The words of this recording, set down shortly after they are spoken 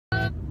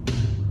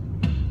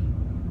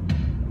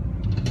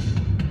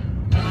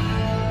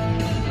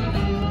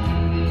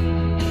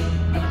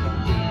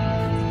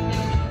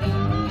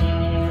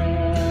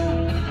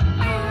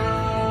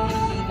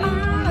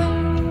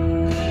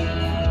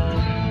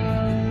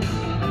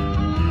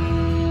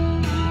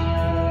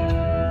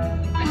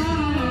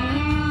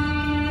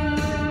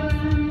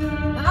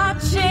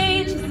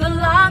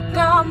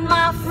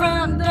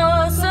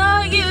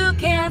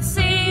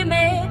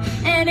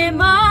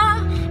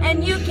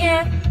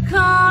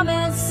come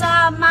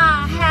inside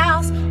my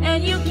house,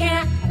 and you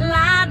can't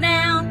lie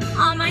down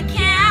on my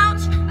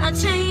couch. I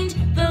changed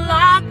the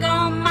lock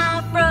on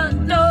my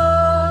front door.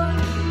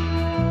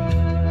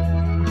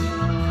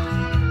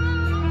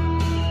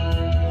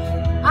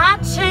 I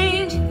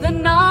changed the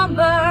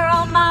number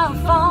on my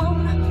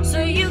phone, so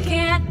you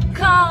can't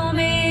call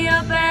me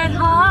up at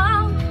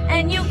home,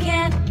 and you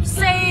can't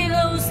say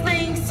those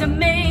things to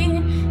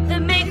me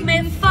that make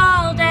me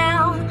fall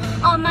down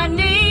on my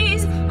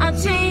knees. I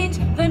changed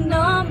the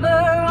number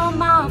on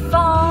my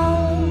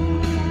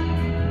phone.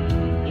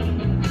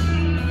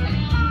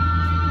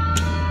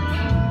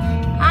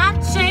 I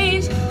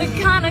changed the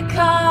kind of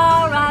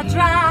car I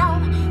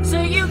drive,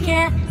 so you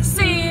can't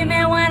see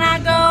me when I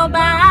go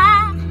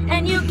by,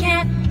 and you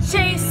can't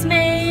chase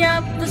me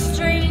up the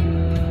street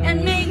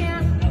and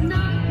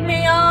knock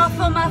me off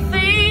of my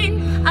feet.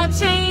 I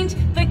changed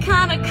the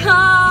kind of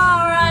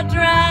car I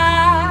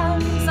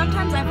drive.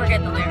 Sometimes I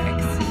forget the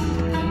lyrics.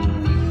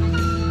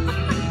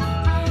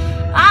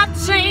 I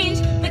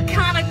changed the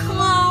kind of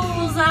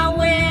clothes I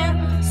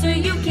wear, so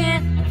you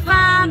can't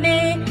find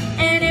me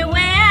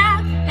anywhere,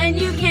 and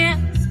you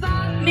can't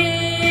spot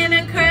me in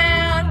a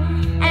crowd,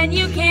 and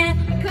you can't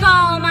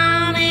call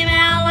my name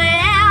out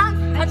loud.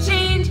 I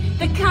changed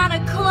the kind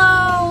of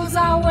clothes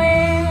I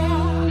wear.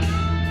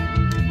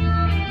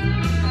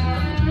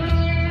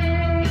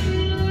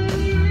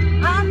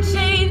 I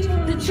changed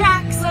the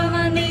tracks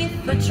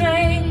underneath the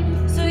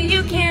train, so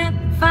you can't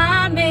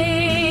find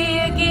me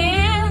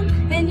again,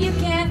 and you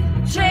can't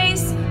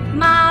trace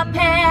my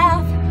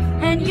path,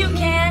 and you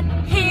can't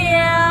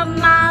hear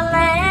my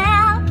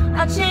laugh.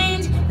 I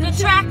changed the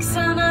tracks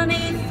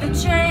underneath the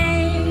train.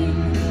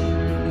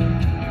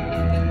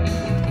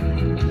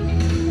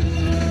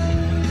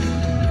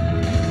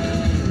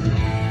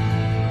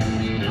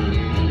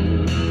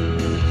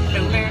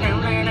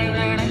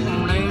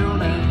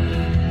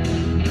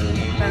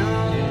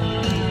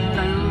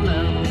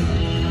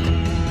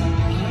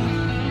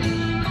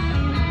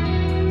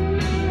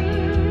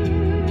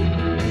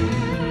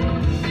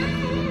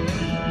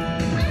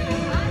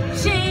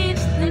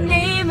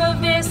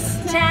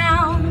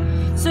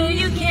 Town, so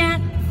you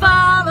can't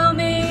follow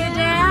me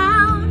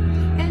down,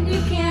 and you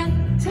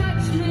can't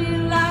touch me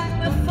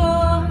like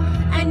before,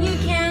 and you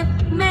can't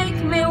make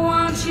me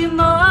want you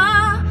more.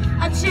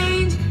 I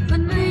changed the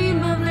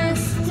name of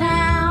this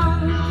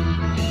town.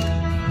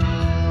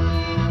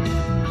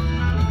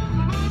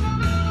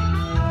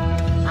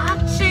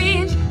 I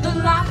changed the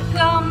lock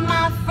on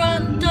my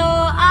front door.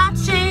 I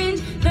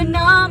changed the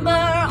number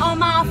on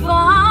my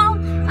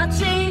phone. I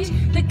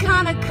changed the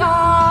kind of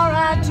car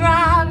I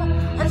drive.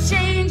 I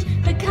changed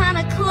the kind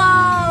of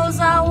clothes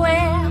I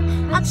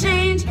wear. I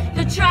changed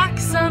the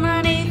tracks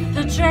underneath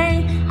the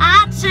train.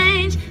 I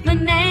changed the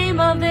name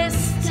of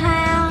this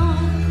town.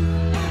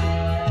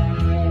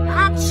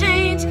 I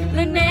changed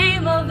the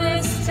name of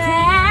this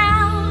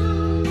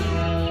town.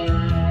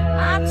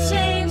 I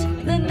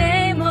changed the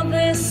name of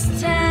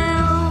this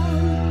town.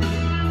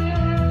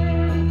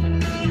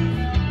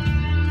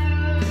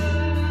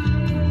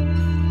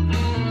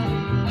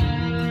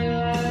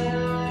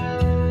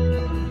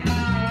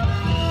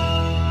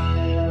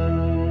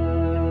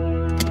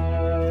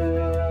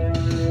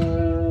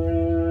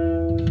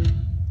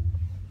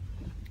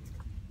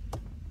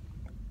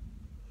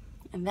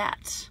 And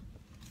that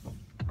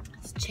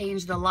is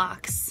Change the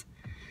Locks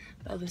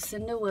by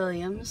Lucinda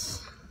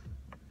Williams,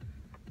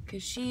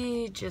 because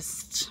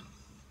she's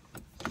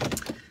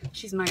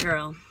my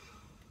girl,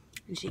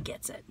 and she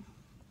gets it.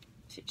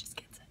 She just gets it.